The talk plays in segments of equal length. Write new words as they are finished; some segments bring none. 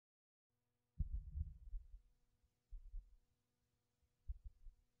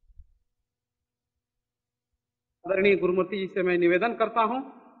आदरणीय गुरुमूर्ति जी से मैं निवेदन करता हूं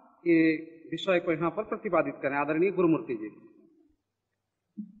कि विषय को यहाँ पर प्रतिपादित करें। आदरणीय गुरुमूर्ति जी।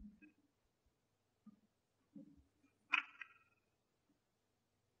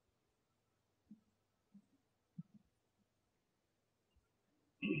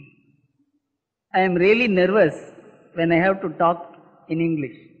 I am really nervous when I have to talk in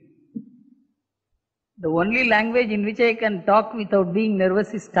English. The only language in which I can talk without being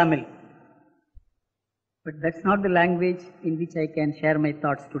nervous is Tamil. But that's not the language in which I can share my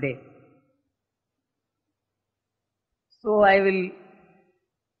thoughts today. So I will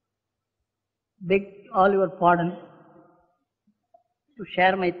beg all your pardon to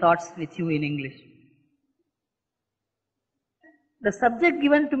share my thoughts with you in English. The subject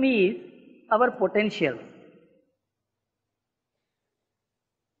given to me is our potential.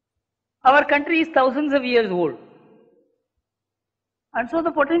 Our country is thousands of years old. And so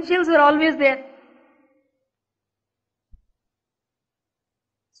the potentials are always there.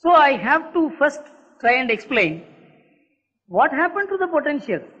 So I have to first try and explain what happened to the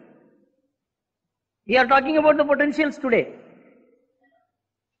potentials. We are talking about the potentials today.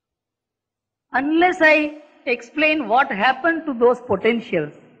 Unless I explain what happened to those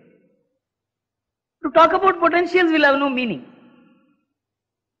potentials, to talk about potentials will have no meaning.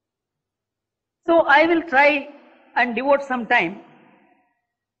 So I will try and devote some time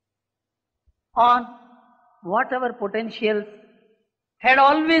on what our potentials had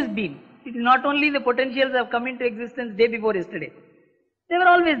always been. It is not only the potentials have come into existence day before yesterday. They were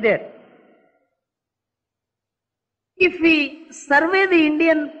always there. If we survey the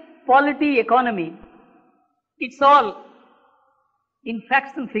Indian polity economy, it's all in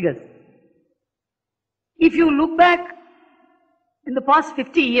facts and figures. If you look back in the past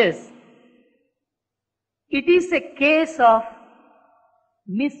 50 years, it is a case of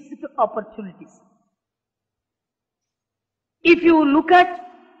missed opportunities. If you look at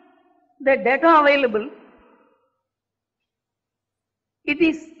the data available, it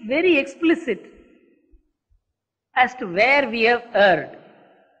is very explicit as to where we have erred.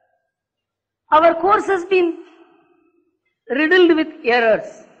 Our course has been riddled with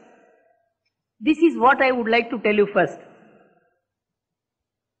errors. This is what I would like to tell you first.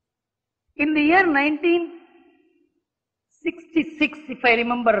 In the year 1966, if I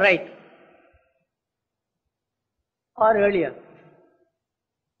remember right, or earlier,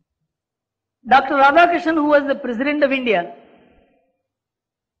 Dr. Radhakrishnan, who was the President of India,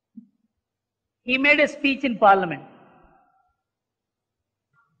 he made a speech in Parliament.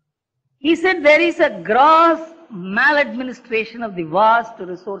 He said there is a gross maladministration of the vast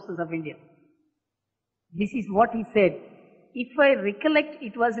resources of India. This is what he said. If I recollect,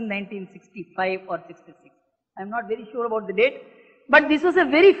 it was in 1965 or 66. I am not very sure about the date, but this was a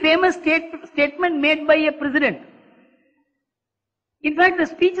very famous statement made by a president. In fact, the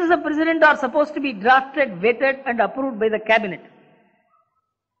speeches of president are supposed to be drafted, vetted and approved by the cabinet.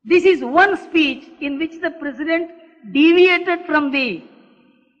 This is one speech in which the president deviated from the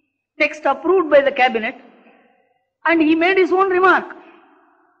text approved by the cabinet and he made his own remark.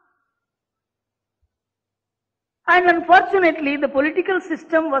 And unfortunately, the political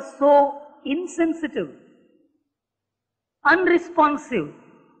system was so insensitive, unresponsive,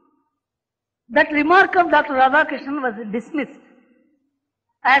 that remark of Dr. Radhakrishnan was dismissed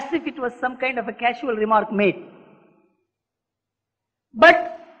as if it was some kind of a casual remark made.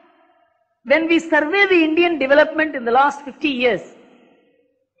 But when we survey the Indian development in the last 50 years,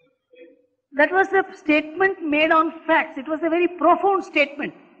 that was a statement made on facts. It was a very profound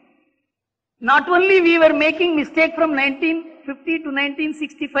statement. Not only we were making mistake from 1950 to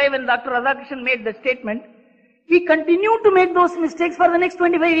 1965 when Dr. Radhakrishnan made the statement, we continue to make those mistakes for the next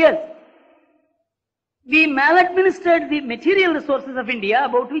 25 years. We maladministered the material resources of India,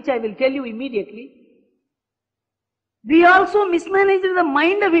 about which I will tell you immediately. We also mismanaged the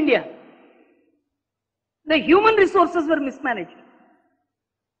mind of India. The human resources were mismanaged.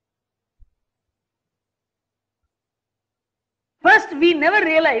 First, we never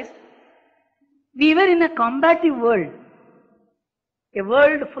realized we were in a combative world, a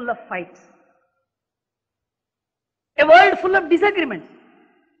world full of fights, a world full of disagreements,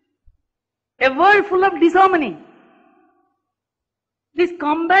 a world full of disharmony. This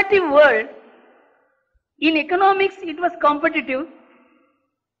combative world, in economics it was competitive,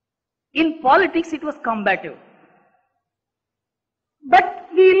 in politics it was combative. But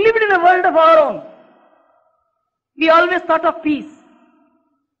we lived in a world of our own. We always thought of peace.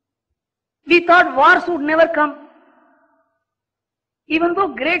 We thought wars would never come. Even though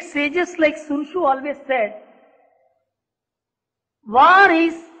great sages like Sun Tzu always said, war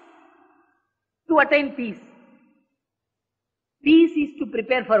is to attain peace. Peace is to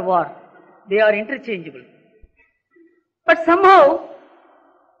prepare for war. They are interchangeable. But somehow,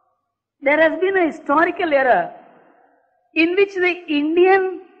 there has been a historical error in which the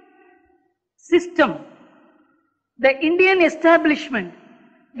Indian system, the Indian establishment,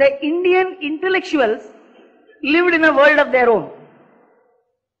 the Indian intellectuals lived in a world of their own.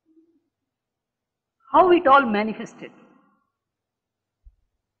 How it all manifested.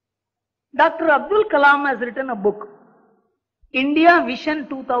 Dr. Abdul Kalam has written a book, India Vision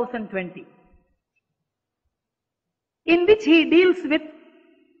 2020, in which he deals with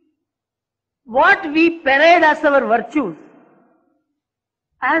what we parade as our virtues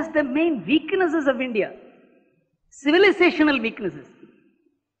as the main weaknesses of India, civilizational weaknesses.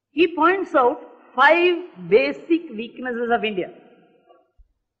 He points out 5 basic weaknesses of India.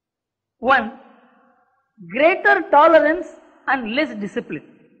 1, greater tolerance and less discipline.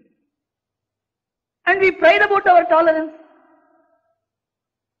 And we pride about our tolerance.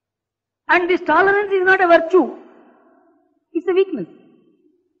 And this tolerance is not a virtue, it's a weakness.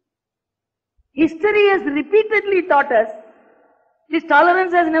 History has repeatedly taught us this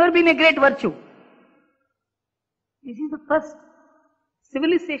tolerance has never been a great virtue. This is the first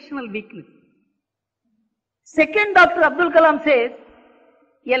civilizational weakness. Second, Dr. Abdul Kalam says,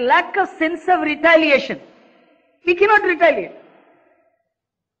 a lack of sense of retaliation. We cannot retaliate.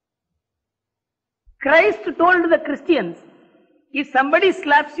 Christ told the Christians, if somebody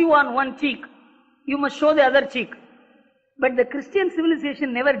slaps you on one cheek, you must show the other cheek. But the Christian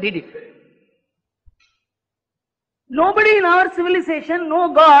civilization never did it. Nobody in our civilization,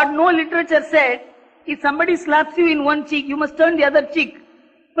 no God, no literature said, if somebody slaps you in one cheek, you must turn the other cheek.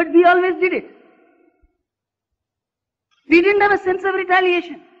 But we always did it. We didn't have a sense of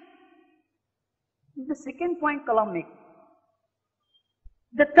retaliation. This is the second point Kalam makes.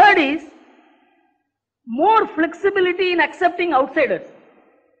 The third is more flexibility in accepting outsiders.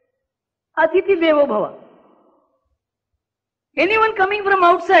 Atiti Devo Bhava. Anyone coming from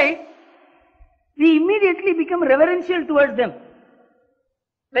outside, we immediately become reverential towards them.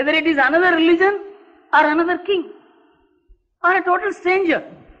 Whether it is another religion or another king or a total stranger.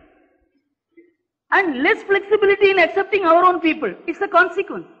 And less flexibility in accepting our own people. It's a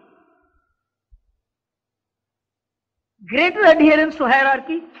consequence. Greater adherence to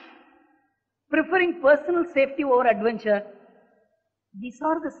hierarchy, preferring personal safety over adventure. These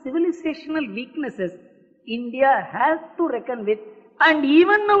are the civilizational weaknesses India has to reckon with, and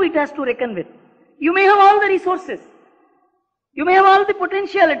even now it has to reckon with. You may have all the resources, you may have all the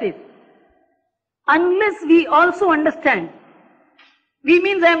potentialities. Unless we also understand, we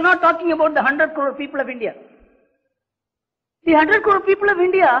means I am not talking about the 100 crore people of India. The 100 crore people of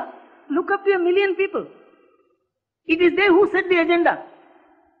India look up to 1 million people. It is they who set the agenda.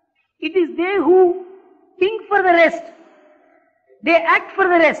 It is they who think for the rest. They act for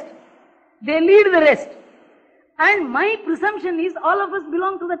the rest. They lead the rest. And my presumption is all of us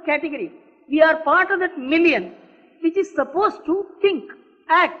belong to that category. We are part of that million which is supposed to think,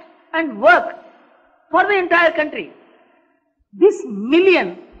 act and work for the entire country. This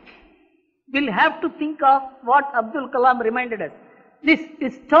million will have to think of what Abdul Kalam reminded us. This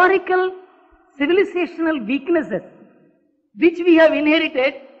historical civilizational weaknesses which we have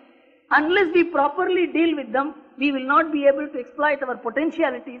inherited, unless we properly deal with them, we will not be able to exploit our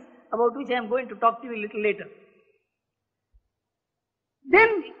potentialities, about which I am going to talk to you a little later.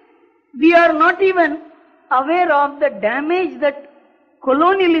 Then we are not even aware of the damage that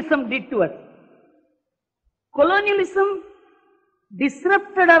colonialism did to us. Colonialism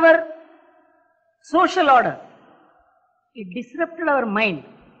disrupted our social order. It disrupted our mind.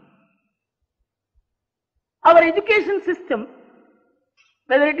 Our education system,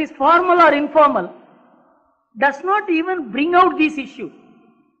 whether it is formal or informal, does not even bring out these issues.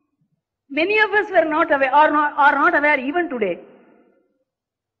 Many of us were not aware, are not aware even today,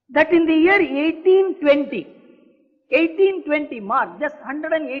 that in the year 1820 mark, just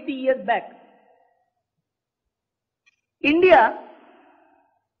 180 years back, India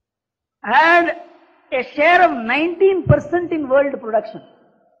had a share of 19% in world production.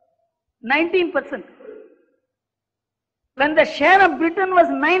 19%. When the share of Britain was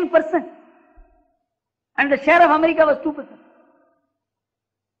 9% and the share of America was 2%.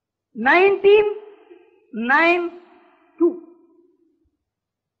 1992.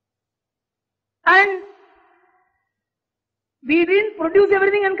 And we didn't produce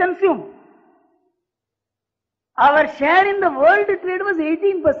everything and consume. Our share in the world trade was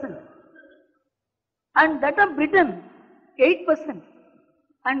 18%. And that of Britain, 8%.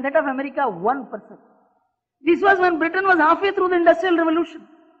 And that of America, 1%. This was when Britain was halfway through the Industrial Revolution.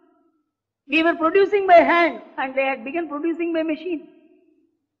 We were producing by hand and they had begun producing by machine.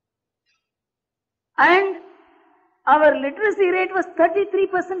 And our literacy rate was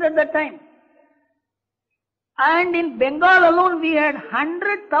 33% at that time. And in Bengal alone we had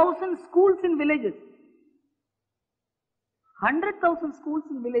 100,000 schools in villages. 100,000 schools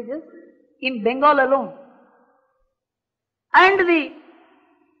in villages in Bengal alone. And the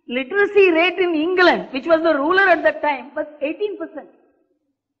literacy rate in England, which was the ruler at that time, was 18%.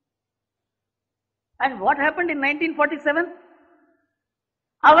 And what happened in 1947?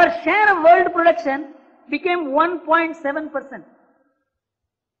 Our share of world production became 1.7%.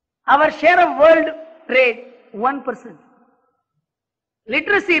 Our share of world trade, 1%.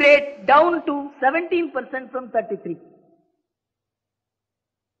 Literacy rate down to 17% from 33%.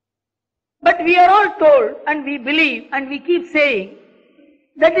 But we are all told and we believe and we keep saying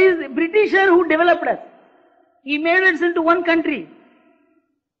that is the Britisher who developed us. He made us into one country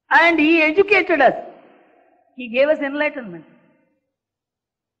and he educated us. He gave us enlightenment.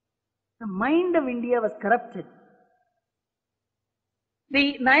 The mind of India was corrupted.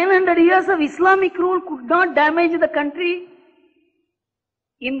 The 900 years of Islamic rule could not damage the country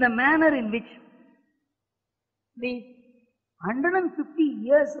in the manner in which the 150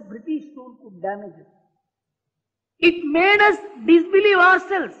 years of British rule could damage it. It made us disbelieve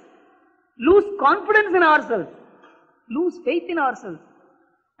ourselves, lose confidence in ourselves, lose faith in ourselves.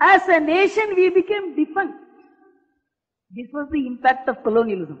 As a nation, we became defunct. This was the impact of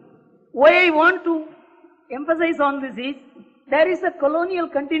colonialism. Why I want to emphasize on this is, there is a colonial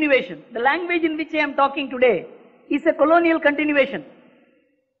continuation. The language in which I am talking today is a colonial continuation.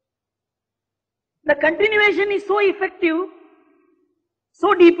 The continuation is so effective,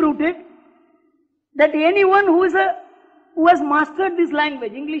 so deep-rooted, that anyone who has mastered this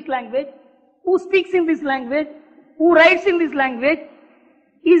language, English language, who speaks in this language, who writes in this language,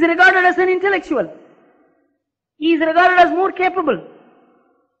 is regarded as an intellectual. He is regarded as more capable.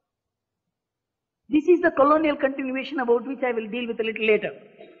 This is the colonial continuation about which I will deal with a little later.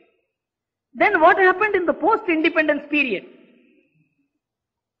 Then what happened in the post-independence period?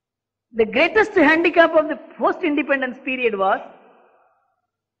 The greatest handicap of the post-independence period was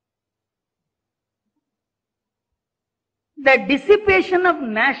the dissipation of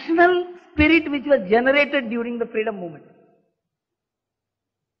national spirit which was generated during the freedom movement.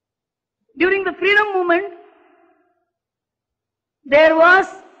 During the freedom movement, there was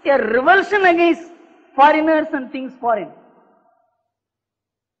a revulsion against foreigners and things foreign.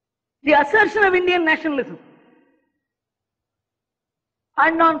 The assertion of Indian nationalism.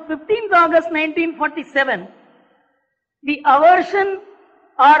 And on 15th August 1947, the aversion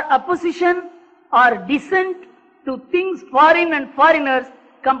or opposition or dissent to things foreign and foreigners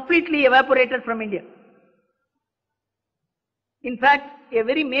completely evaporated from India. In fact, a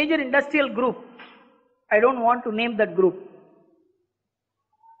very major industrial group, I don't want to name that group,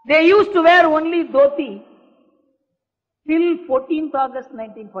 they used to wear only dhoti till 14th August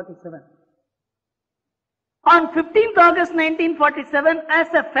 1947. On 15th August 1947, as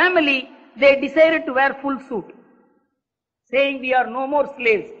a family, they decided to wear full suit, saying we are no more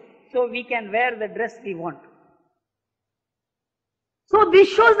slaves, so we can wear the dress we want. So this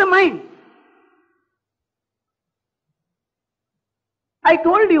shows the mind. I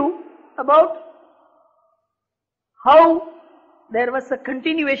told you about how there was a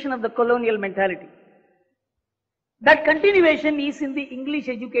continuation of the colonial mentality. That continuation is in the English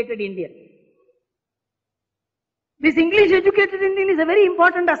educated Indian. This English educated Indian is a very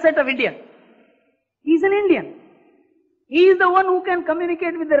important asset of India. He is an Indian. He is the one who can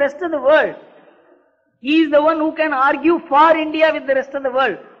communicate with the rest of the world. He is the one who can argue for India with the rest of the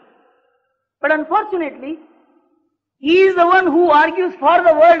world. But unfortunately, he is the one who argues for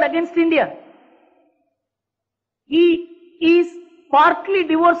the world against India. He is partly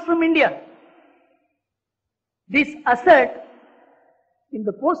divorced from India. This asset in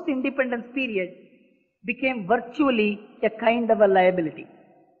the post-independence period became virtually a kind of a liability.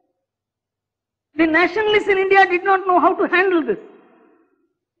 The nationalists in India did not know how to handle this,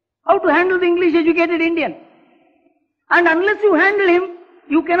 how to handle the English educated Indian. And unless you handle him,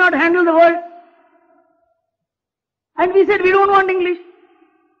 you cannot handle the world. And we said we don't want English.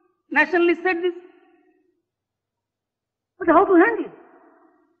 Nationalists said this. But how to handle it?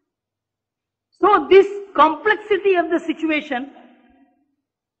 So this complexity of the situation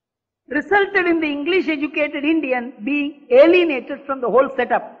resulted in the English educated Indian being alienated from the whole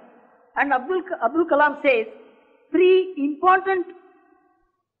setup. And Abdul Kalam says 3 important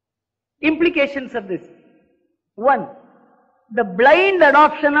implications of this. 1, the blind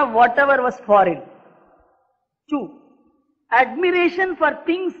adoption of whatever was foreign. 2, admiration for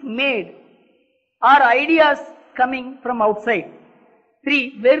things made or ideas coming from outside.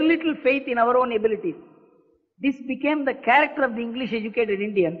 3, very little faith in our own abilities. This became the character of the English educated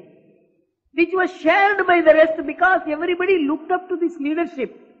Indian, which was shared by the rest because everybody looked up to this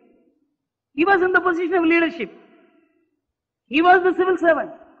leadership. He was in the position of leadership. He was the civil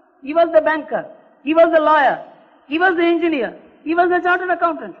servant. He was the banker. He was the lawyer. He was the engineer. He was the chartered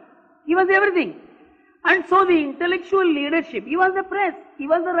accountant. He was everything. And so the intellectual leadership, he was the press, he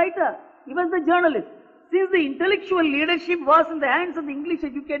was the writer, he was the journalist. Since the intellectual leadership was in the hands of the English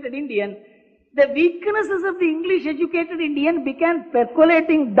educated Indian, the weaknesses of the English educated Indian began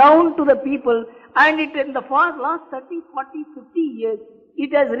percolating down to the people, and it in the last 30, 40, 50 years,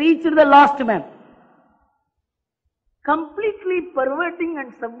 it has reached the last man. Completely perverting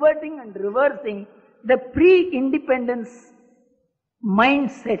and subverting and reversing the pre-independence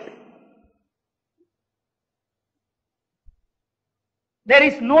mindset. There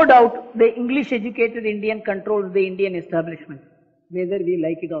is no doubt the English educated Indian controls the Indian establishment, whether we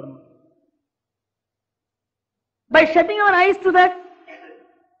like it or not. By shutting our eyes to that,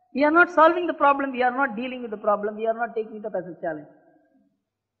 we are not solving the problem, we are not dealing with the problem, we are not taking it up as a challenge.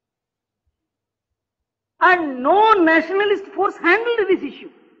 And no nationalist force handled this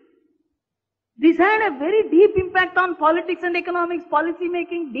issue. This had a very deep impact on politics and economics, policy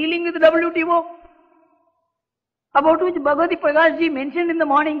making, dealing with the WTO, about which Bhagwati Prakashji mentioned in the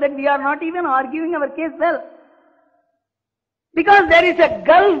morning that we are not even arguing our case well. Because there is a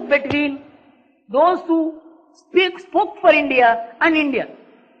gulf between those who spoke for India and India.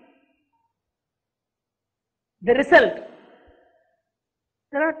 The result,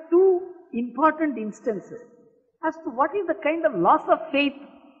 there are two important instances as to what is the kind of loss of faith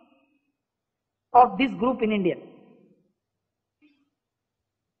of this group in India.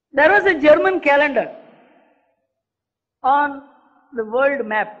 There was a German calendar on the world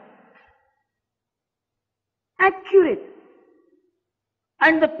map, accurate,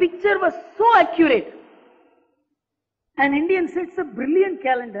 and the picture was so accurate. An Indian said it's a brilliant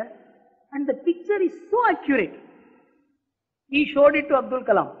calendar and the picture is so accurate. He showed it to Abdul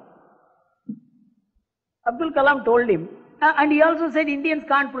Kalam. Abdul Kalam told him, and he also said Indians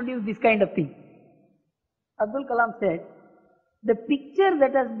can't produce this kind of thing. Abdul Kalam said, the picture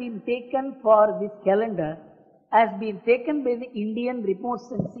that has been taken for this calendar has been taken by the Indian remote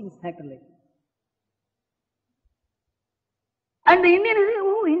sensing satellite. And the Indian is saying,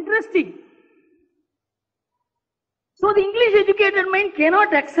 oh, interesting. So the English educated mind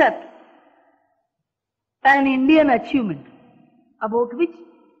cannot accept an Indian achievement, about which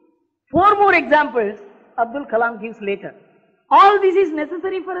 4 more examples Abdul Kalam gives later. All this is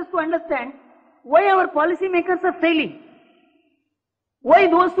necessary for us to understand why our policy makers are failing. Why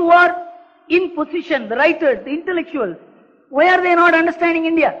those who are in position, the writers, the intellectuals, why are they not understanding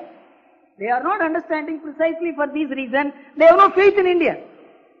India? They are not understanding precisely for this reason. They have no faith in India.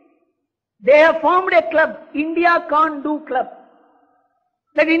 They have formed a club, India Can't Do Club.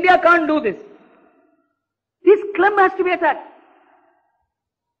 That India can't do this. This club has to be attacked.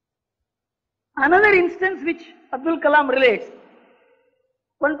 Another instance which Abdul Kalam relates,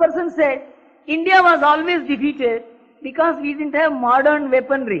 one person said, India was always defeated because we didn't have modern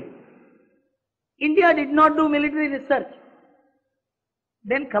weaponry. India did not do military research.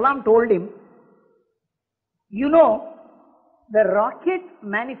 Then Kalam told him, you know, the rocket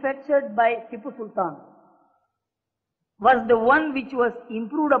manufactured by Tipu Sultan was the one which was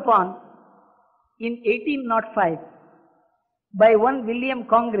improved upon in 1805 by one William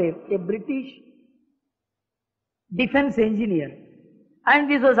Congreve, a British defense engineer.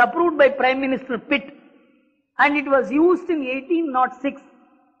 And this was approved by Prime Minister Pitt. And it was used in 1806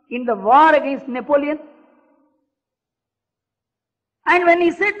 in the war against Napoleon. And when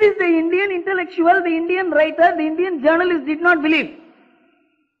he said this, the Indian intellectual, the Indian writer, the Indian journalist did not believe.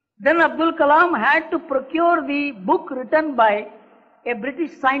 Then Abdul Kalam had to procure the book written by a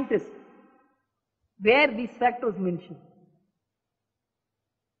British scientist where this fact was mentioned.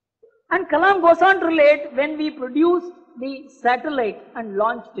 And Kalam goes on to relate, when we produced the satellite and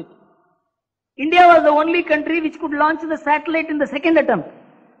launched it, India was the only country which could launch the satellite in the second attempt.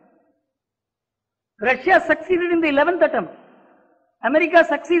 Russia succeeded in the 11th attempt. America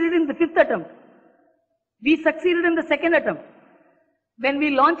succeeded in the 5th attempt. We succeeded in the second attempt. When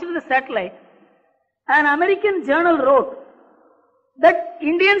we launched the satellite, an American journal wrote that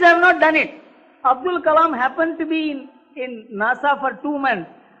Indians have not done it. Abdul Kalam happened to be in NASA for 2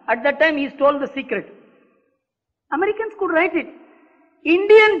 months. At that time he stole the secret. Americans could write it.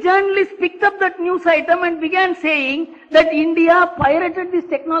 Indian journalists picked up that news item and began saying that India pirated this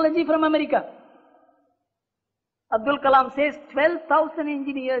technology from America. Abdul Kalam says 12,000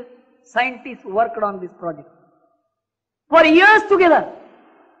 engineers scientists worked on this project. For years together.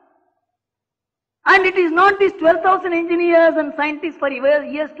 And it is not these 12,000 engineers and scientists for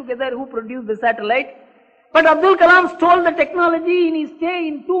years together who produced the satellite, but Abdul Kalam stole the technology in his stay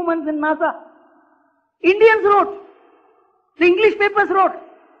in 2 months in NASA. Indians wrote. The English papers wrote.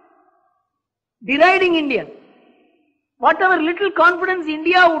 Deriding India. Whatever little confidence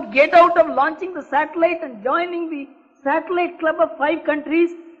India would get out of launching the satellite and joining the satellite club of 5 countries,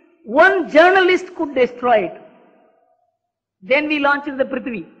 one journalist could destroy it. Then we launched the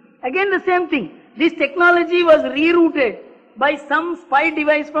Prithvi. Again the same thing. This technology was rerouted by some spy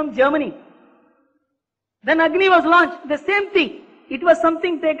device from Germany. Then Agni was launched. The same thing. It was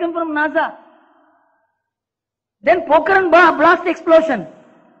something taken from NASA. Then Pokhran blast explosion.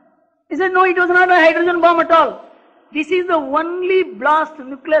 He said, no, it was not a hydrogen bomb at all. This is the only blast,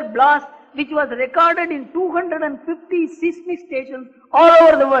 nuclear blast, which was recorded in 250 seismic stations all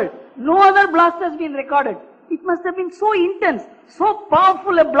over the world. No other blast has been recorded. It must have been so intense, so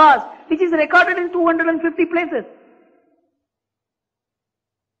powerful a blast, which is recorded in 250 places.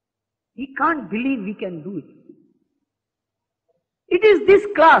 We can't believe we can do it. It is this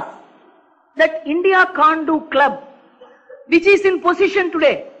class, that India Can't Do Club, which is in position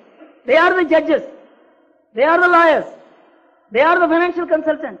today. They are the judges, they are the lawyers, they are the financial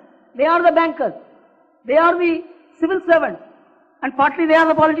consultants, they are the bankers, they are the civil servants, and partly they are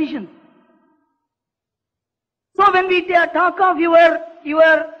the politicians. So when we talk of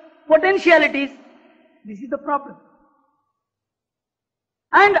your potentialities, this is the problem.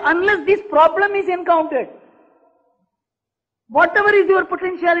 And unless this problem is encountered, whatever is your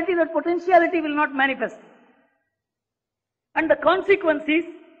potentiality, that potentiality will not manifest. And the consequence is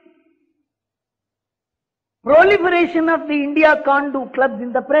proliferation of the India Can't Do clubs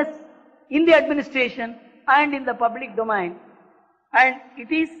in the press, in the administration and in the public domain. And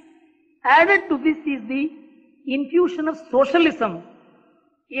it is added to this is the infusion of socialism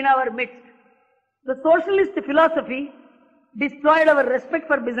in our midst. The socialist philosophy destroyed our respect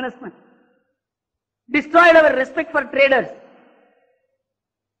for businessmen, destroyed our respect for traders.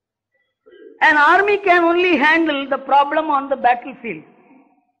 An army can only handle the problem on the battlefield.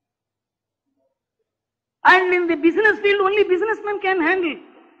 And in the business field, only businessmen can handle.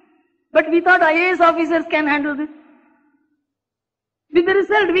 But we thought IAS officers can handle this. With the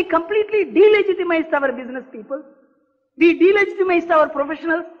result, we completely delegitimized our business people. We delegitimized our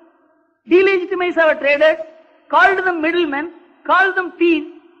professionals, delegitimized our traders, called them middlemen, called them thieves,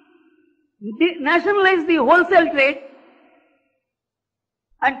 nationalized the wholesale trade,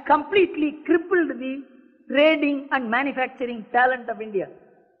 and completely crippled the trading and manufacturing talent of India.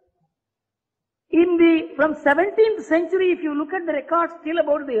 From 17th century, if you look at the records till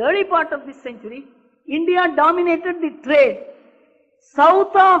about the early part of this century, India dominated the trade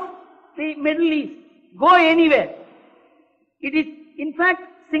south of the Middle East. Go anywhere. It is, in fact,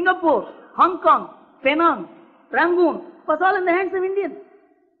 Singapore, Hong Kong, Penang, Rangoon was all in the hands of Indians.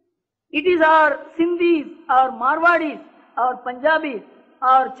 It is our Sindhis, our Marwadis, our Punjabis,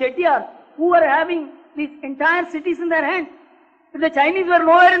 our Chettiars who were having these entire cities in their hands. The Chinese were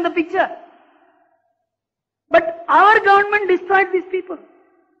nowhere in the picture. But our government destroyed these people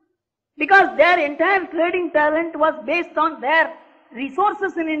because their entire trading talent was based on their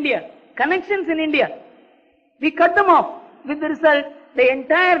resources in India, connections in India. We cut them off. With the result, the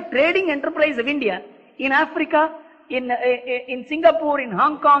entire trading enterprise of India in Africa, in Singapore, in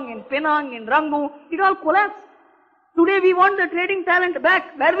Hong Kong, in Penang, in Rangoon, it all collapsed. Today we want the trading talent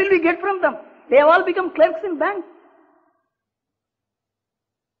back. Where will we get from them? They have all become clerks in banks.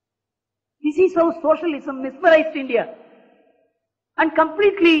 This is how socialism mesmerized India and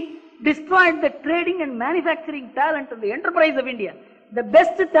completely destroyed the trading and manufacturing talent of the enterprise of India. The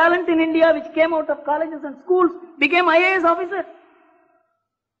best talent in India which came out of colleges and schools became IAS officers.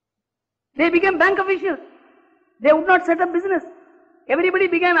 They became bank officials. They would not set up business. Everybody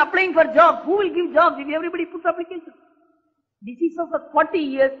began applying for jobs. Who will give jobs if everybody puts applications? This is how for 40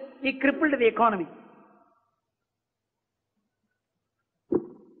 years we crippled the economy.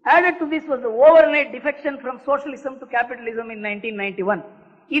 Added to this was the overnight defection from socialism to capitalism in 1991.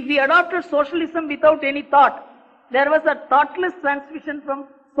 If we adopted socialism without any thought, there was a thoughtless transition from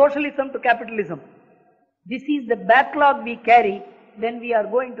socialism to capitalism. This is the backlog we carry when we are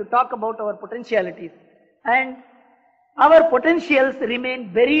going to talk about our potentialities. And our potentials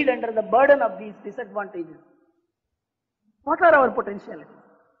remain buried under the burden of these disadvantages. What are our potentialities?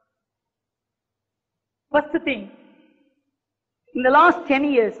 First thing, in the last 10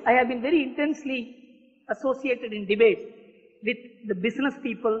 years, I have been very intensely associated in debates with the business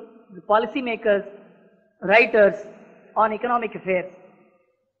people, the policy makers, writers on economic affairs.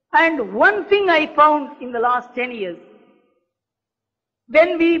 And one thing I found in the last 10 years,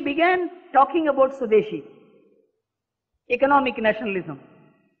 when we began talking about Swadeshi, economic nationalism,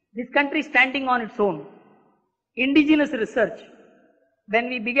 this country standing on its own, indigenous research, when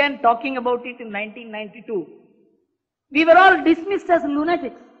we began talking about it in 1992, we were all dismissed as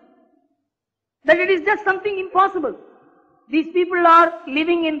lunatics. That it is just something impossible. These people are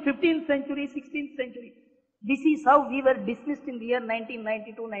living in 15th century, 16th century. This is how we were dismissed in the year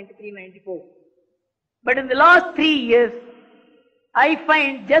 1992, 93, 94. But in the last 3 years, I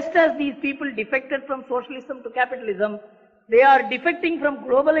find just as these people defected from socialism to capitalism, they are defecting from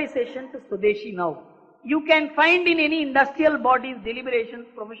globalization to Swadeshi now. You can find in any industrial bodies deliberations,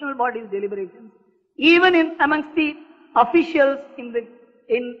 professional bodies deliberations, even in amongst the officials in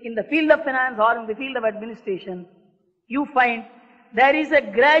the field of finance or in the field of administration, you find there is a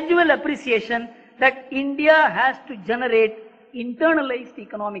gradual appreciation that India has to generate internalized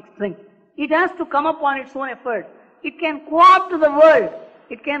economic strength. It has to come up on its own effort. It can co-opt the world.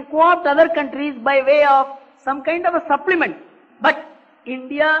 It can co-opt other countries by way of some kind of a supplement. But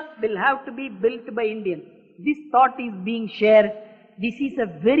India will have to be built by Indians. This thought is being shared. This is a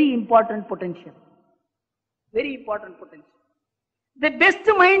very important potential. Very important potential. The best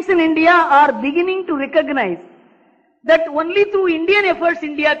minds in India are beginning to recognize that only through Indian efforts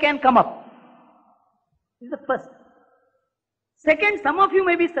India can come up. This is the first. Second, some of you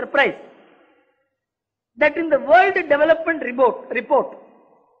may be surprised that in the World Development Report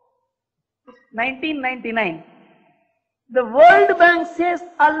 1999, the World Bank says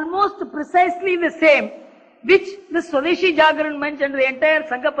almost precisely the same which the Swadeshi Jagran Manch and the entire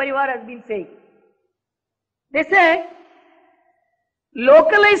Sangha Parivar has been saying. They say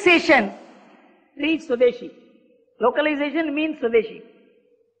localization reads Swadeshi. Localization means Swadeshi.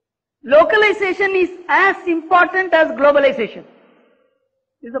 Localization is as important as globalization.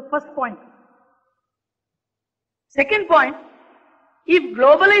 This is the first point. Second point, if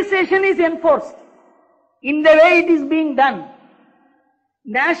globalization is enforced in the way it is being done,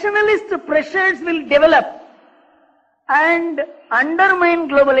 nationalist pressures will develop and undermine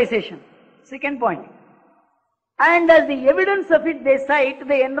globalization. Second point. And as the evidence of it, they cite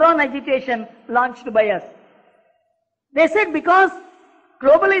the Enron agitation launched by us. They said because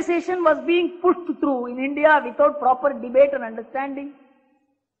globalization was being pushed through in India without proper debate and understanding,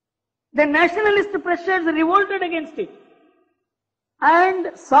 the nationalist pressures revolted against it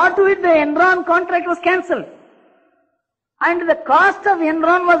and saw to it the Enron contract was cancelled. And the cost of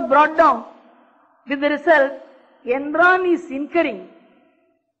Enron was brought down, with the result, Enron is incurring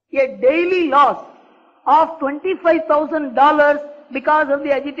a daily loss of $25,000 because of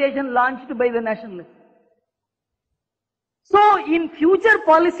the agitation launched by the nationalists. So, in future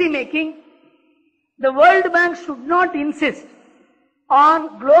policy making, the World Bank should not insist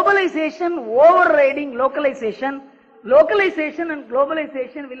on globalization overriding localization. Localization and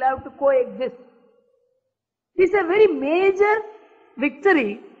globalization will have to coexist. This is a very major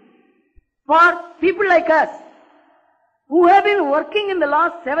victory for people like us who have been working in the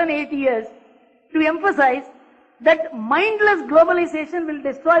last 7-8 years to emphasize that mindless globalization will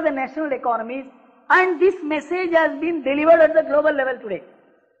destroy the national economies, and this message has been delivered at the global level today.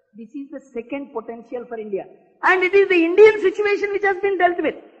 This is the second potential for India. And it is the Indian situation which has been dealt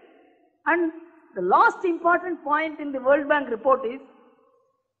with. And the last important point in the World Bank report is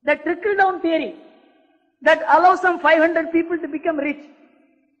the trickle-down theory that allows some 500 people to become rich.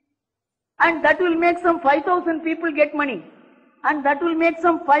 And that will make some 5,000 people get money. And that will make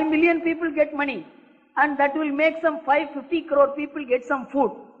some 5 million people get money. And that will make some 550 crore people get some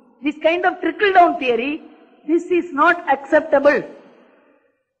food. This kind of trickle-down theory, this is not acceptable.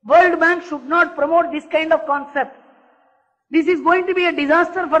 World Bank should not promote this kind of concept. This is going to be a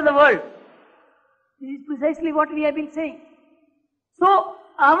disaster for the world. This is precisely what we have been saying. So,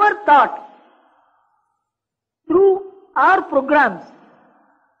 our thought through our programs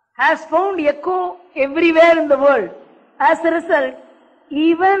has found echo everywhere in the world. As a result,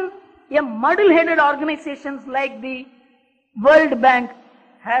 even a muddle-headed organizations like the World Bank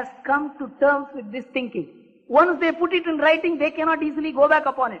has come to terms with this thinking. Once they put it in writing, they cannot easily go back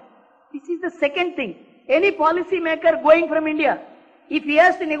upon it. This is the second thing. Any policy maker going from India, if he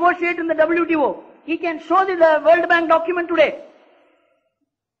has to negotiate in the WTO, he can show the World Bank document today.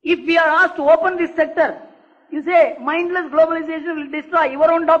 If we are asked to open this sector, you say mindless globalization will destroy.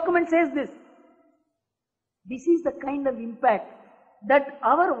 Your own document says this. This is the kind of impact that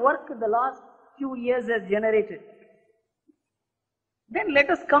our work in the last few years has generated. Then let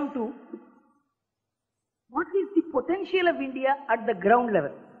us come to what is the potential of India at the ground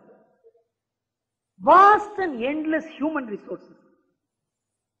level. Vast and endless human resources.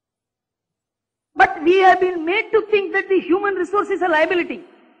 But we have been made to think that the human resource is a liability.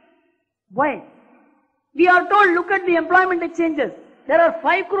 Why? We are told, look at the employment exchanges. There are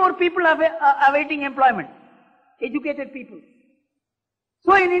 5 crore people awaiting employment. Educated people.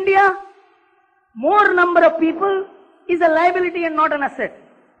 So in India, more number of people is a liability and not an asset.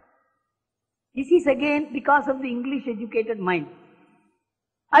 This is again because of the English educated mind.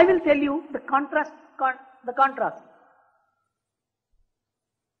 I will tell you the contrast.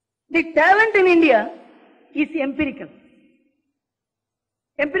 The talent in India is empirical.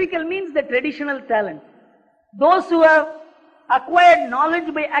 Empirical means the traditional talent. Those who have acquired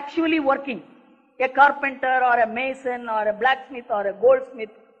knowledge by actually working. A carpenter or a mason or a blacksmith or a goldsmith.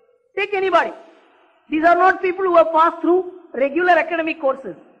 Take anybody. These are not people who have passed through regular academic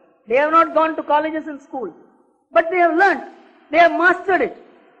courses. They have not gone to colleges and schools. But they have learned. They have mastered it.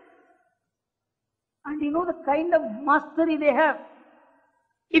 And you know the kind of mastery they have.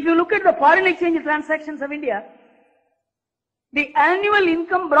 If you look at the foreign exchange transactions of India, the annual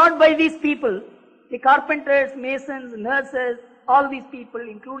income brought by these people, the carpenters, masons, nurses, all these people,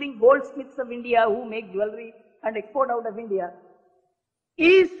 including goldsmiths of India who make jewelry and export out of India,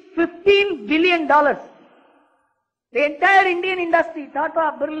 is $15 billion. The entire Indian industry,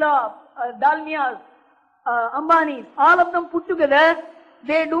 Tata, Birla, Dalmias, Ambanis, all of them put together,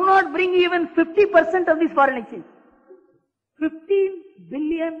 they do not bring even 50% of this foreign exchange. $15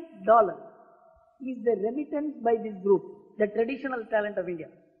 billion is the remittance by this group, the traditional talent of India.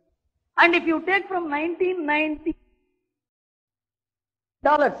 And if you take from 1990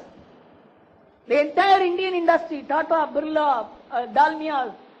 dollars, the entire Indian industry, Tata, Birla,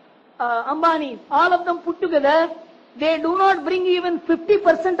 Dalmias, Ambanis, all of them put together, they do not bring even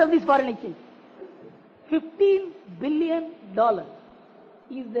 50% of this foreign exchange. $15 billion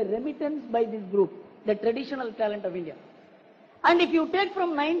is the remittance by this group, the traditional talent of India. And if you take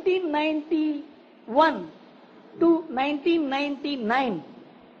from 1991 to 1999,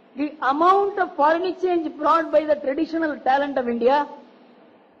 the amount of foreign exchange brought by the traditional talent of India,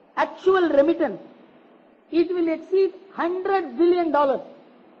 actual remittance, it will exceed $100 billion.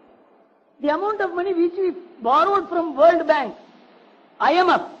 The amount of money which we borrowed from World Bank,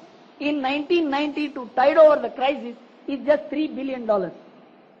 IMF, in 1990 to tide over the crisis is just $3 billion.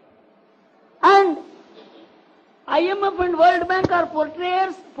 And IMF and World Bank are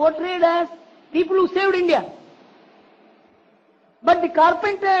portrayed as people who saved India. But the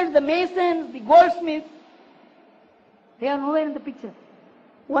carpenters, the masons, the goldsmiths, they are nowhere in the picture.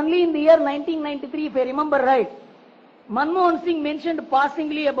 Only in the year 1993, if I remember right, Manmohan Singh mentioned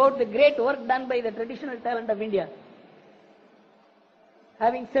passingly about the great work done by the traditional talent of India.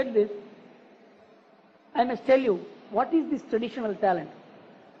 Having said this, I must tell you, what is this traditional talent?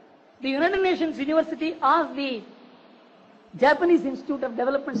 The United Nations University asked the Japanese Institute of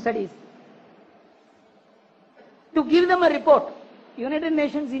Development Studies to give them a report. United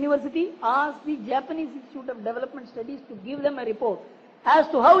Nations University asked the Japanese Institute of Development Studies to give them a report as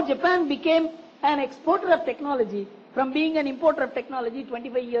to how Japan became an exporter of technology from being an importer of technology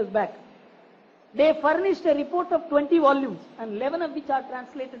 25 years back. They furnished a report of 20 volumes and 11 of which are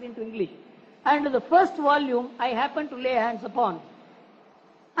translated into English. And the first volume I happened to lay hands upon.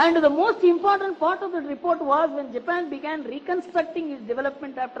 And the most important part of the report was when Japan began reconstructing its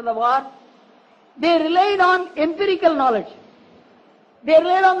development after the war, they relied on empirical knowledge. They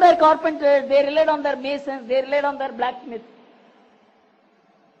relied on their carpenters, they relied on their masons, they relied on their blacksmiths.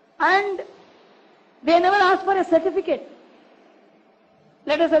 And they never asked for a certificate.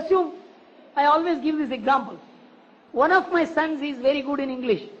 Let us assume, I always give this example. One of my sons is very good in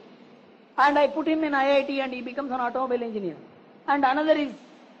English. And I put him in IIT and he becomes an automobile engineer. And another is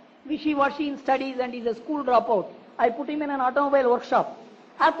wishy-washy in studies and is a school dropout. I put him in an automobile workshop.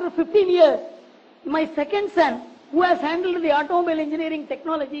 After 15 years, my second son, who has handled the automobile engineering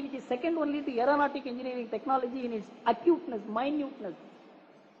technology, which is second only to aeronautic engineering technology in its acuteness, minuteness,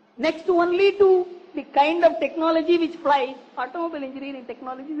 next only to the kind of technology which flies, automobile engineering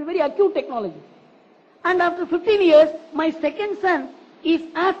technology is a very acute technology. And after 15 years, my second son is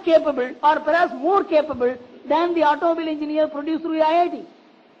as capable or perhaps more capable than the automobile engineer produced through IIT.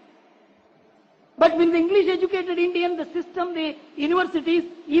 But will the English educated Indian, the system, the universities,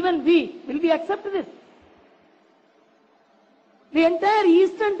 even we, will we accept this? The entire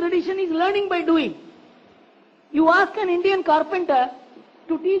Eastern tradition is learning by doing. You ask an Indian carpenter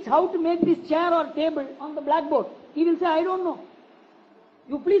to teach how to make this chair or table on the blackboard. He will say, I don't know.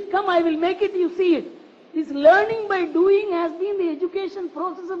 You please come, I will make it, you see it. This learning by doing has been the education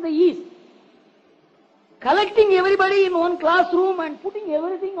process of the East. Collecting everybody in one classroom and putting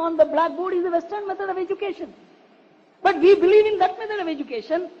everything on the blackboard is a Western method of education. But we believe in that method of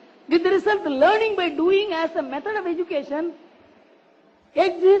education, With the result, learning by doing as a method of education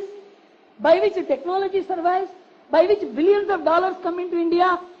exists, by which technology survives, by which billions of dollars come into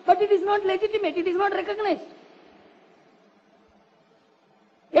India, but it is not legitimate, it is not recognized.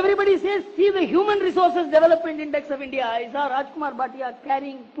 Everybody says, see the Human Resources Development Index of India. I saw Rajkumar Bhatia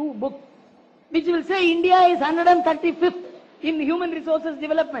carrying 2 books, which will say India is 135th in human resources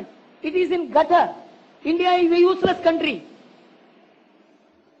development. It is in gutter. India is a useless country.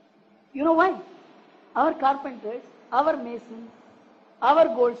 You know why? Our carpenters, our masons, our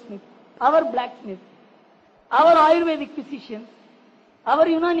goldsmiths, our blacksmiths, our Ayurvedic physicians, our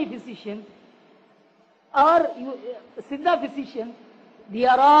Unani physicians, our Siddha physicians, they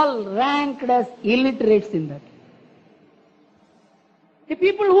are all ranked as illiterates in that. The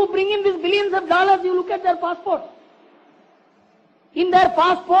people who bring in these billions of dollars, you look at their passports. In their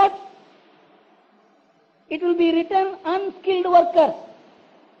passports, it will be written unskilled workers.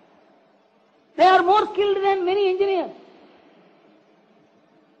 They are more skilled than many engineers.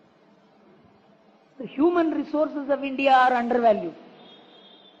 The human resources of India are undervalued.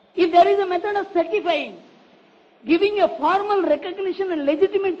 If there is a method of certifying, giving a formal recognition and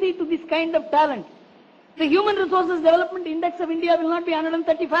legitimacy to this kind of talent, the Human Resources Development Index of India will not be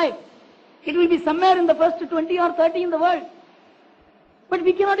 135. It will be somewhere in the first 20 or 30 in the world. But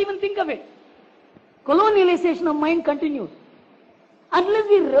we cannot even think of it. Colonialization of mind continues. Unless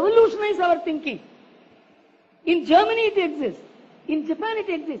we revolutionize our thinking. In Germany it exists. In Japan it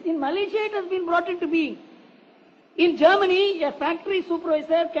exists. In Malaysia it has been brought into being. In Germany, a factory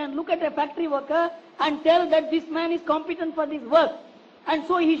supervisor can look at a factory worker and tell that this man is competent for this work. And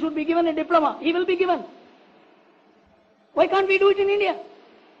so he should be given a diploma. He will be given. Why can't we do it in India?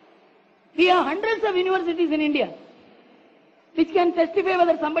 We have hundreds of universities in India which can testify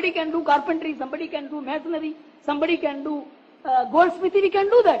whether somebody can do carpentry, somebody can do masonry, somebody can do goldsmithy. We can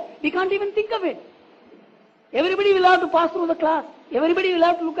do that. We can't even think of it. Everybody will have to pass through the class. Everybody will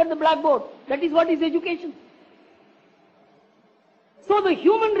have to look at the blackboard. That is what is education. So the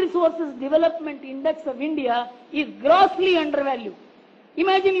Human Resources Development Index of India is grossly undervalued.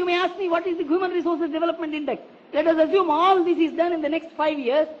 Imagine, you may ask me, what is the Human Resources Development Index? Let us assume all this is done in the next 5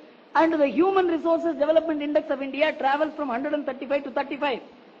 years, and the Human Resources Development Index of India travels from 135 to 35.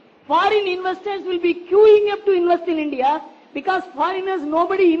 Foreign investors will be queuing up to invest in India, because foreigners,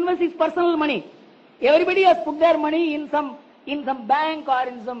 nobody invests his personal money. Everybody has put their money in some bank or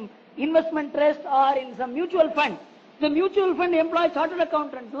in some investment trust or in some mutual fund. The mutual fund employs chartered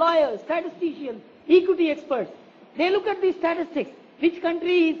accountants, lawyers, statisticians, equity experts. They look at these statistics. Which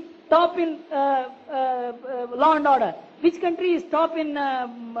country is top in law and order? Which country is top in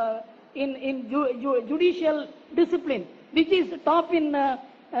judicial discipline? Which is top in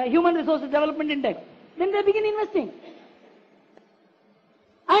Human Resources Development Index? Then they begin investing.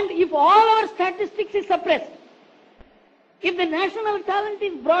 And if all our statistics is suppressed, if the national talent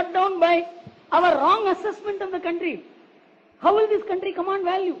is brought down by our wrong assessment of the country, how will this country command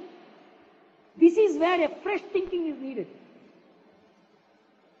value? This is where a fresh thinking is needed.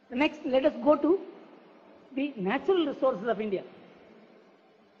 Next, let us go to the natural resources of India.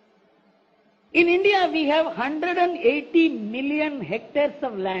 In India, we have 180 million hectares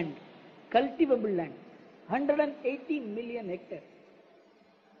of land, cultivable land. 180 million hectares.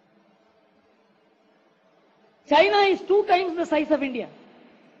 China is 2 times the size of India.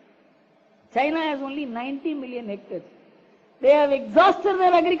 China has only 90 million hectares. They have exhausted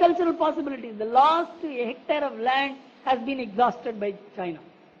their agricultural possibilities. The last hectare of land has been exhausted by China.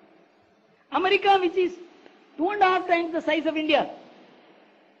 America, which is 2.5 times the size of India,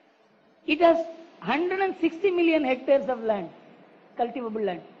 it has 160 million hectares of land, cultivable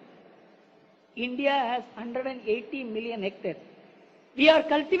land. India has 180 million hectares. We are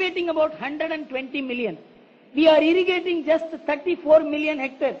cultivating about 120 million. We are irrigating just 34 million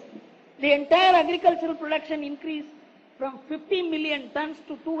hectares. The entire agricultural production increase from 50 million tons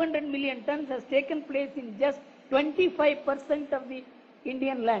to 200 million tons has taken place in just 25% of the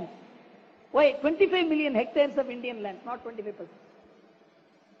Indian land. Why? 25 million hectares of Indian land, not 25%.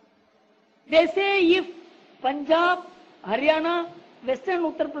 They say if Punjab, Haryana, Western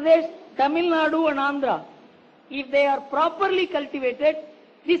Uttar Pradesh, Tamil Nadu and Andhra, if they are properly cultivated,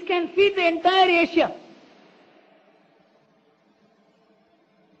 this can feed the entire Asia.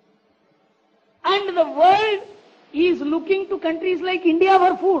 And the world is looking to countries like India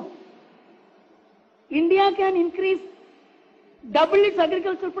for food. India can increase, double its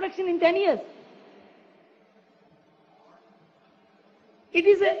agricultural production in 10 years. It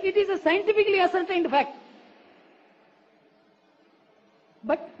is a scientifically ascertained fact.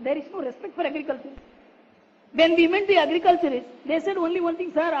 But there is no respect for agriculture. When we met the agriculturists, they said only one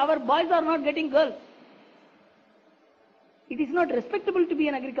thing, sir, our boys are not getting girls. It is not respectable to be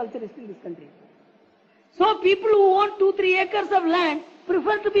an agriculturist in this country. So people who own 2-3 acres of land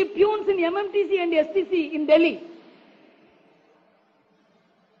prefer to be peons in MMTC and STC in Delhi.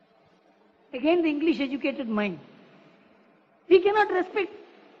 Again the English educated mind. We cannot respect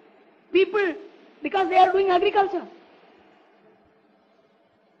people because they are doing agriculture.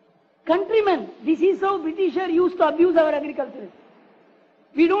 Countrymen, this is how Britisher used to abuse our agriculturists.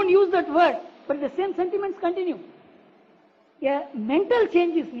 We don't use that word, but the same sentiments continue. A mental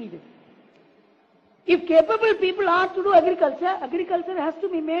change is needed. If capable people are to do agriculture, agriculture has to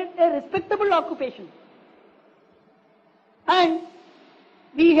be made a respectable occupation. And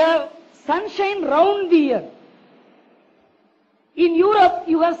we have sunshine round the year. In Europe,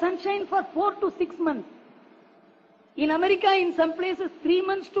 you have sunshine for 4 to 6 months. In America, in some places, 3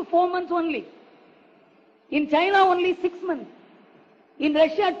 months to 4 months only. In China, only 6 months. In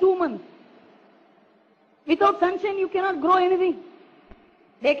Russia, 2 months. Without sunshine, you cannot grow anything.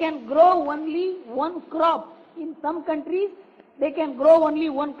 They can grow only one crop. In some countries, they can grow only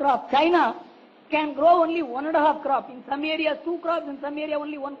one crop. China can grow only 1.5 crop. In some areas, 2 crops. In some area,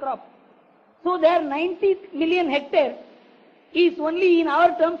 only 1 crop. So their 90 million hectares is only in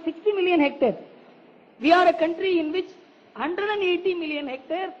our terms 60 million hectares. We are a country in which 180 million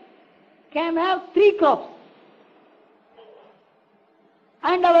hectares can have 3 crops.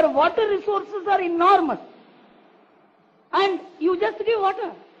 And our water resources are enormous. And you just give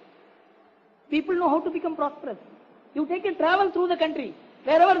water. People know how to become prosperous. You take a travel through the country.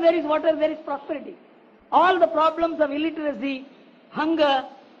 Wherever there is water, there is prosperity. All the problems of illiteracy, hunger,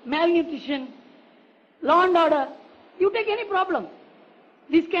 malnutrition, law and order, you take any problem.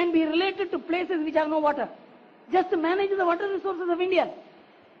 This can be related to places which have no water. Just manage the water resources of India.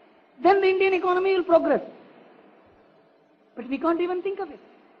 Then the Indian economy will progress. But we can't even think of it.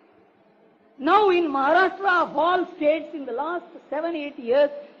 Now in Maharashtra of all states in the last 7-8 years,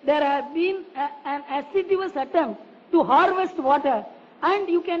 there have been an assiduous attempt to harvest water, and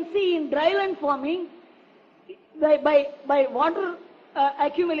you can see in dryland farming, by water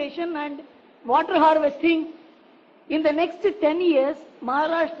accumulation and water harvesting, in the next 10 years,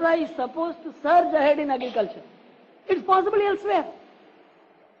 Maharashtra is supposed to surge ahead in agriculture. It's possible elsewhere.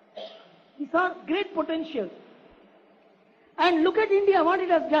 These are great potentials. And look at India, what it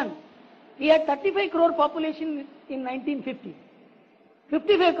has done. We had 35 crore population in 1950,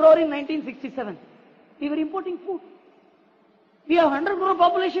 55 crore in 1967. We were importing food. We have 100 crore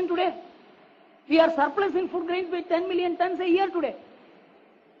population today. We are surplus in food grains by 10 million tons a year today.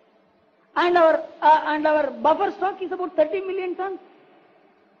 And our buffer stock is about 30 million tons.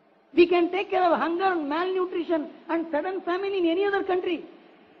 We can take care of hunger, malnutrition and sudden famine in any other country.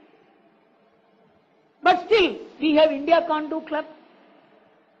 But still, we have India Can't Do Club,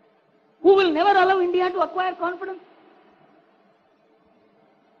 who will never allow India to acquire confidence.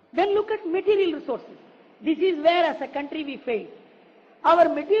 Then look at material resources. This is where as a country we fail. Our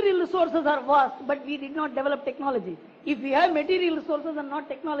material resources are vast, but we did not develop technology. If we have material resources and not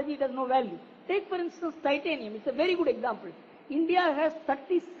technology, it has no value. Take for instance titanium, it's a very good example. India has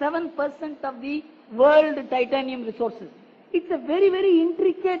 37% of the world titanium resources. It's a very, very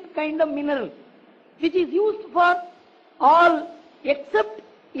intricate kind of mineral, which is used for all except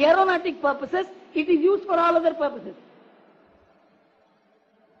aeronautic purposes. It is used for all other purposes.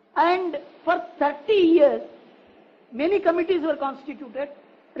 And for 30 years, many committees were constituted,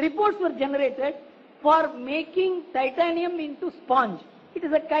 reports were generated for making titanium into sponge. It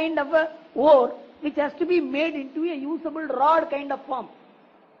is a kind of a ore which has to be made into a usable rod kind of form.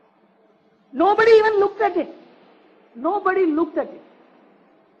 Nobody even looked at it. Nobody looked at it.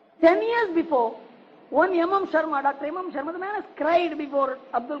 10 years before, one M.M. Sharma, Dr. M.M. Sharma, the man has cried before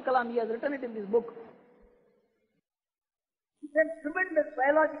Abdul Kalam. He has written it in this book. He said, tremendous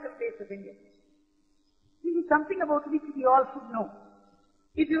biological base of India. This is something about which we all should know.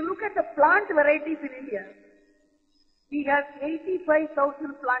 If you look at the plant varieties in India, we have 85,000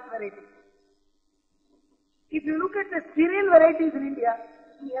 plant varieties. If you look at the cereal varieties in India,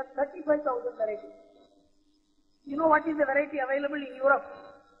 we have 35,000 varieties. You know what is the variety available in Europe?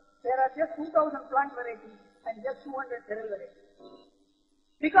 There are just 2,000 plant varieties and just 200 cereal varieties.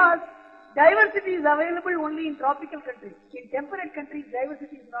 Because diversity is available only in tropical countries. In temperate countries,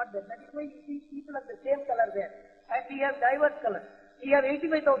 diversity is not there. That is why you see people of the same color there. And we have diverse colors. We have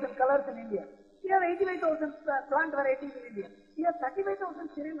 85,000 colors in India. We have 85,000 plant varieties in India. We have 35,000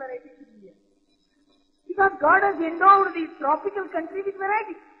 cereal varieties in India. Because God has endowed the tropical country with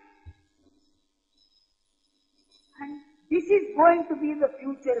variety. And this is going to be the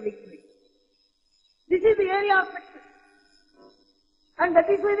future victory. This is the area of success. And that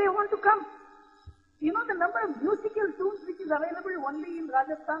is why they want to come. You know the number of musical tunes which is available only in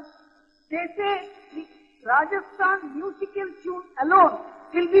Rajasthan? They say the Rajasthan musical tune alone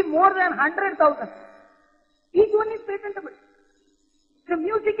will be more than 100,000. Each one is patentable. The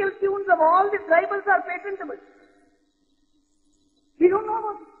musical tunes of all the tribals are patentable. We don't know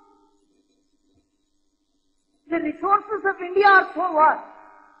about it. The resources of India are so vast.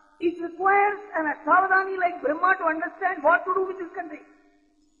 It requires an Asavadani like Brahma to understand what to do with this country.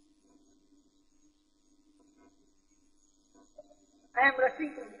 I am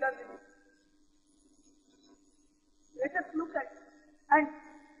rushing to because let us look at and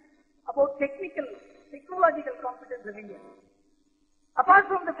about technological competence of India. Apart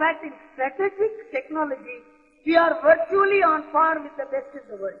from the fact in strategic technology, we are virtually on par with the best in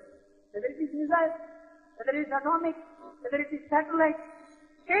the world. Whether it is missiles, whether it is atomic, whether it is satellite,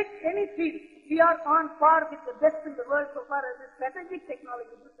 take any field, we are on par with the best in the world so far as the strategic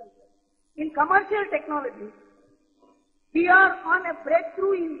technology is concerned. In commercial technology, we are on a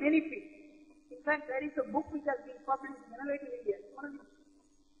breakthrough in many fields. In fact, there is a book which has been published in Innovative India. One of the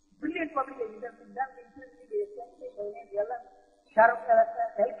brilliant publications that has been done recently by a name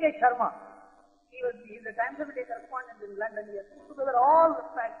L.K. Sharma. He is the Times of India correspondent in London. He has put together all the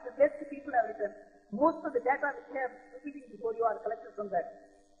facts. The best people have written. Most of the data which I have repeating before you are collected from that.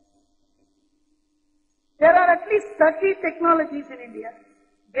 There are at least 30 technologies in India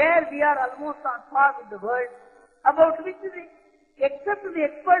where we are almost on par with the world, about which except the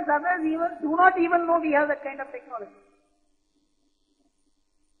experts, others do not even know we have that kind of technology.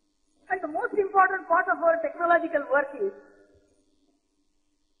 And the most important part of our technological work is,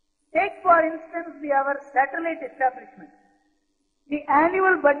 take for instance our satellite establishment. The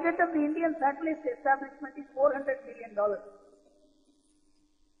annual budget of the Indian satellite establishment is $400 billion.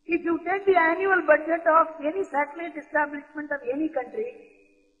 If you take the annual budget of any satellite establishment of any country,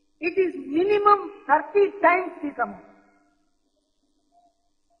 it is minimum 30 times this amount.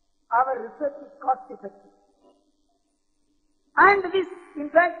 Our research is cost effective. And this, in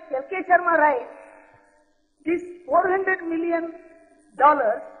fact, L.K. Sharma writes, this $400 million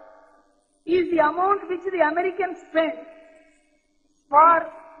is the amount which the Americans spend for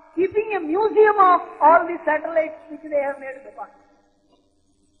keeping a museum of all the satellites which they have made in the past.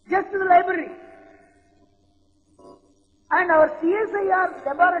 Just to the library. And our CSIR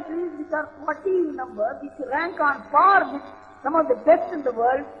laboratories, which are 40 in number, which rank on par with some of the best in the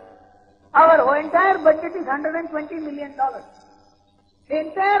world, our entire budget is $120 million. The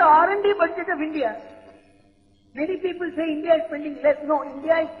entire R&D budget of India, many people say India is spending less. No,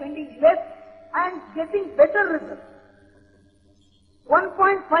 India is spending less and getting better results.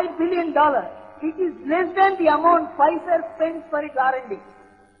 $1.5 billion. It is less than the amount Pfizer spends for its R&D.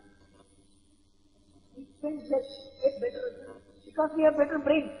 We spend less, get better results because we have better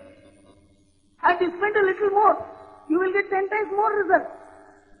brains. And you spend a little more, you will get 10 times more results.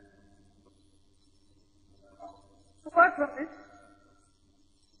 Apart from this,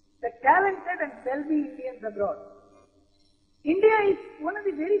 the talented and wealthy Indians abroad. India is one of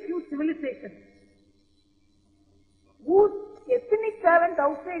the very few civilizations whose ethnic talent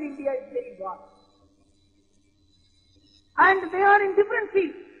outside India is very vast. And they are in different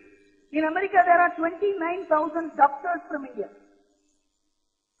fields. In America there are 29,000 doctors from India.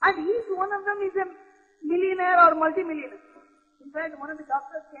 And each one of them is a millionaire or multimillionaire. In fact, one of the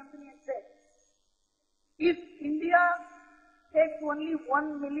doctors came to me and said, if India takes only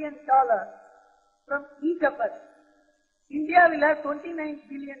 $1 million from each of us, India will have $29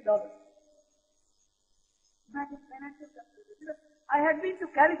 billion. Imagine financial success. I had been to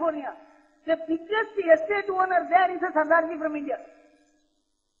California. The biggest estate owner there is a Sardarji from India.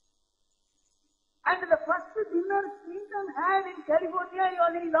 And the first dinner Clinton had in California, he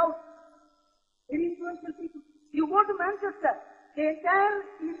was in his house. Very influential people. You go to Manchester, the entire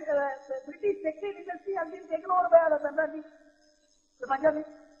British textile industry has been taken over by Sardarji, the Punjabis.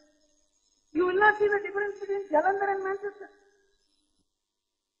 You will not see the difference between Jalandhar and Manchester.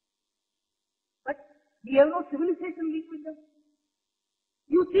 But we have no civilization linked with them.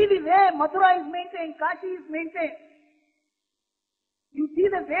 You see the way Mathura is maintained, Kashi is maintained. You see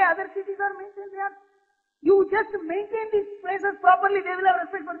the way other cities are maintained. You just maintain these places properly, they will have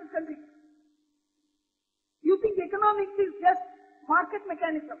respect for this country. You think economics is just market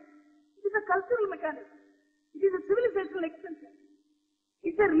mechanism. It is a cultural mechanism. It is a civilizational extension.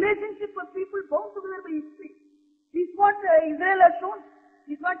 It's a relationship of people bound together by history. This is what Israel has shown.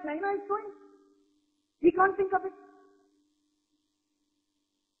 This is what China is showing. We can't think of it.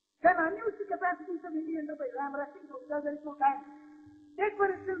 Then unused capacities of Indian enterprise. I am rushing through because there is no time. Take for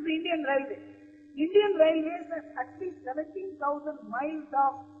instance the Indian Railway. Indian Railways has at least 17,000 miles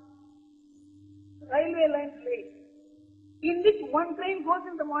of railway lines laid, in which one train goes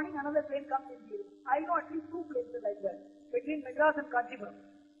in the morning, another train comes in the evening. I know at least 2 places like that, between Madras and Kanchipuram.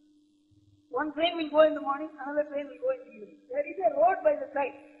 One train will go in the morning, another train will go in the evening. There is a road by the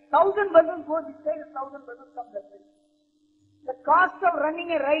side. 1,000 buses go this side, 1,000 buses come that side. The cost of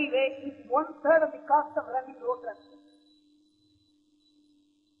running a railway is 1/3 of the cost of running road transport.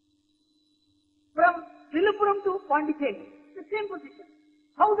 From Viluppuram to Pondicherry, the same position.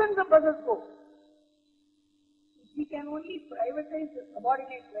 Thousands of buses go. We can only privatize the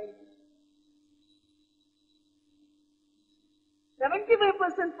subordinate railway.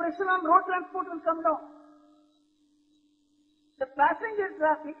 75% pressure on road transport will come down. The passenger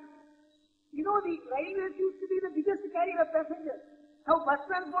traffic, the railways used to be the biggest carrier of passengers. Now bus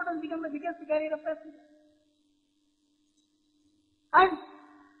transport has become the biggest carrier of passengers. And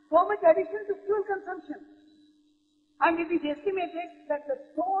so much addition to fuel consumption. And it is estimated that the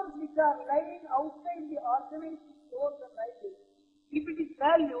stores which are lying outside the organized stores and railways, if it is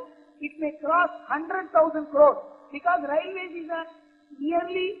valued, it may cross 100,000 crores. Because railways is a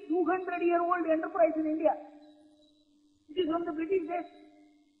nearly 200-year-old enterprise in India. It is from the British days.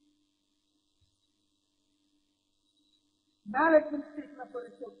 Maladministration of the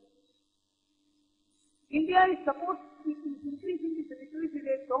resources. India is supposed to be increasing its literacy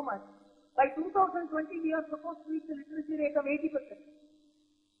rate so much. By 2020, we are supposed to reach a literacy rate of 80%.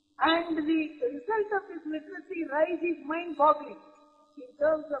 And the result of this literacy rise is mind-boggling in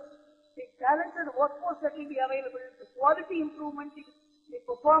terms of the talented workforce that will be available, the quality improvement in the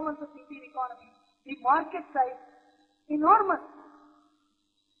performance of the Indian economy, the market size, enormous.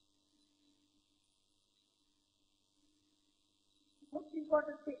 The most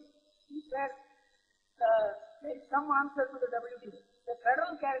important thing is that there is some answer to the WTO, the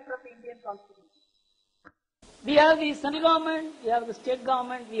federal character of the Indian Constitution. We have the central government, we have the state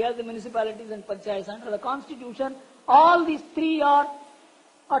government, we have the municipalities and panchayats. Under the Constitution, all these three are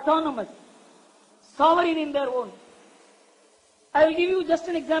autonomous, sovereign in their own. I will give you just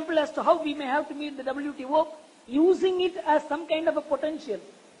an example as to how we may have to meet the WTO, using it as some kind of a potential.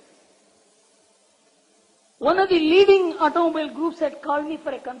 One of the leading automobile groups had called me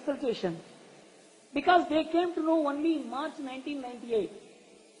for a consultation because they came to know only in March 1998.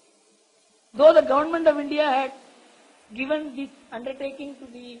 Though the government of India had given this undertaking to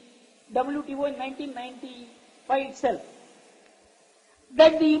the WTO in 1995 itself,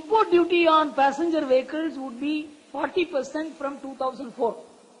 that the import duty on passenger vehicles would be 40% from 2004.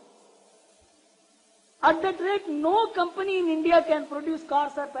 At that rate, no company in India can produce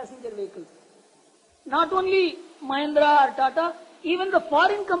cars or passenger vehicles. Not only Mahindra or Tata, even the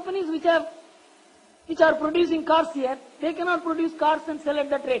foreign companies which are producing cars here, they cannot produce cars and sell at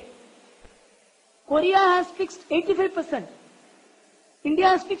that rate. Korea has fixed 85%. India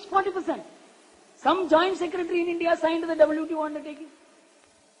has fixed 40%. Some joint secretary in India signed the WTO undertaking.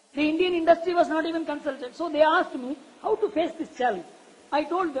 The Indian industry was not even consulted. So they asked me how to face this challenge. I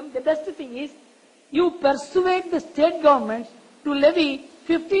told them the best thing is you persuade the state governments to levy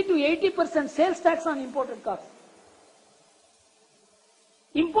 50 to 80% sales tax on imported cars.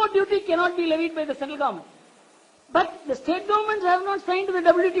 Import duty cannot be levied by the central government. But the state governments have not signed the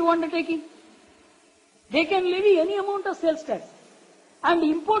WTO undertaking. They can levy any amount of sales tax. And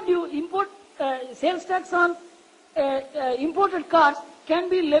sales tax on imported cars can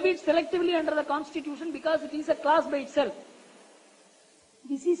be levied selectively under the Constitution because it is a class by itself.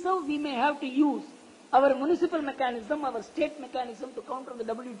 This is how we may have to use our municipal mechanism, our state mechanism to counter the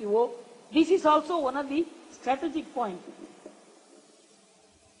WTO. This is also one of the strategic points.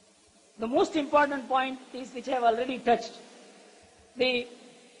 The most important point is, which I have already touched, the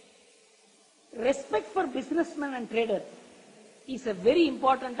respect for businessmen and traders is a very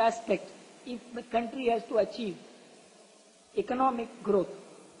important aspect if the country has to achieve economic growth.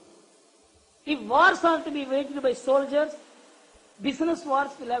 If wars are to be waged by soldiers, business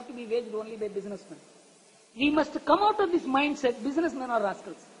wars will have to be waged only by businessmen. We must come out of this mindset, businessmen are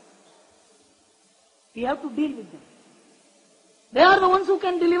rascals. We have to deal with them. They are the ones who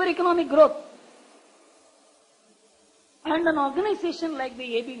can deliver economic growth. And an organization like the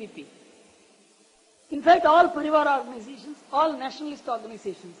ABVP, in fact all Parivar organizations, all nationalist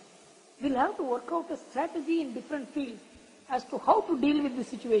organizations, will have to work out a strategy in different fields as to how to deal with the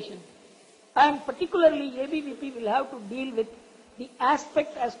situation. And particularly ABVP will have to deal with the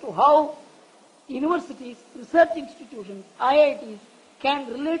aspect as to how universities, research institutions, IITs can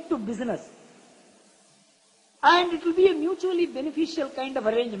relate to business. And it will be a mutually beneficial kind of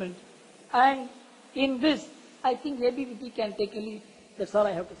arrangement. And in this, I think ABVP can take a lead. That's all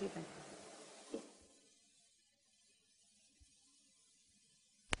I have to say. Thank you.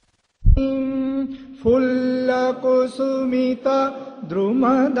 फुल्लकुसुमित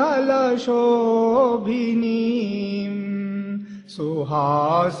द्रुमदलशोभिनीं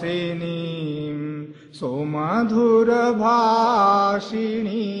सुहासिनीं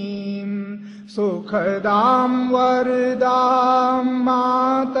सुमधुरभाषिणीं सुखदां वरदां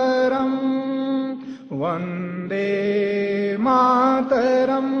मातरं वन्दे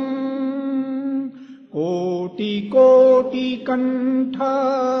मातरम्। कोटि कोटि कंठ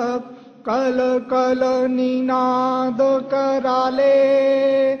कल कल निनाद कराले,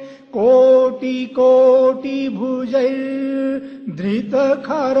 कोटि कोटि भुजैर धृत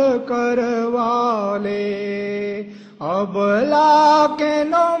खर करवाले। अबला के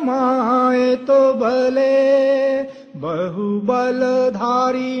नो माए तो भले,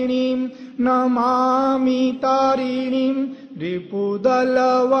 बहुबलधारिणीं नमामि तारिणीं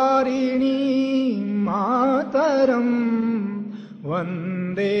रिपुदलवारिणीं मातरम्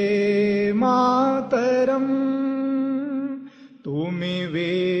वन्दे मातरम्। तुमि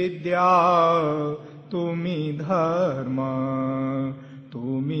वेद्या तुमि धर्म,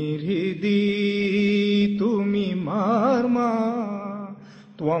 तुमि हृदि तुमि मर्म।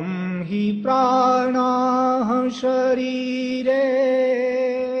 त्वं हि प्राणाः शरीरे,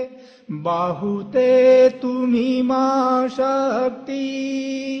 बाहुते तुमि मा शक्ति।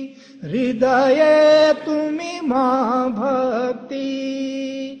 हृदये तुमि मा भक्ति।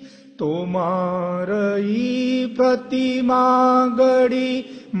 तुम्हारी प्रतिमा गढ़ी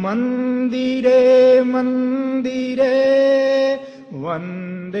मंदिरे मंदिरे,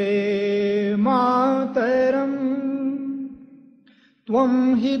 वन्दे मातरम्।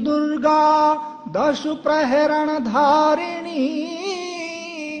 त्वं हि दुर्गा दश प्रहरण धारिणी,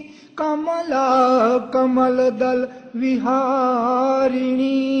 कमला कमलदल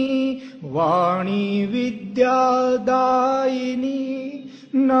विहारिणी। वाणी विद्यादायिनी,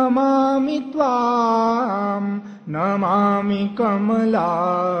 नमामि त्वां नमामि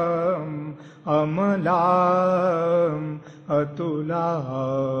कमलाम् अमलाम्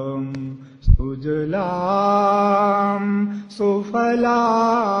अतुलाम् सुजलाम्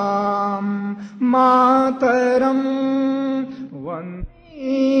सुफलाम् मातरम्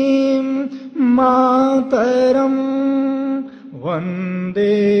वन्दे मातरम्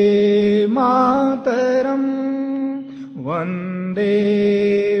वन्दे मातरम्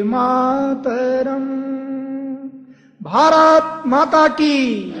वन्दे मातरम्। भारत माता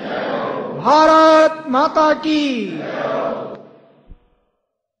की, भारत माता की।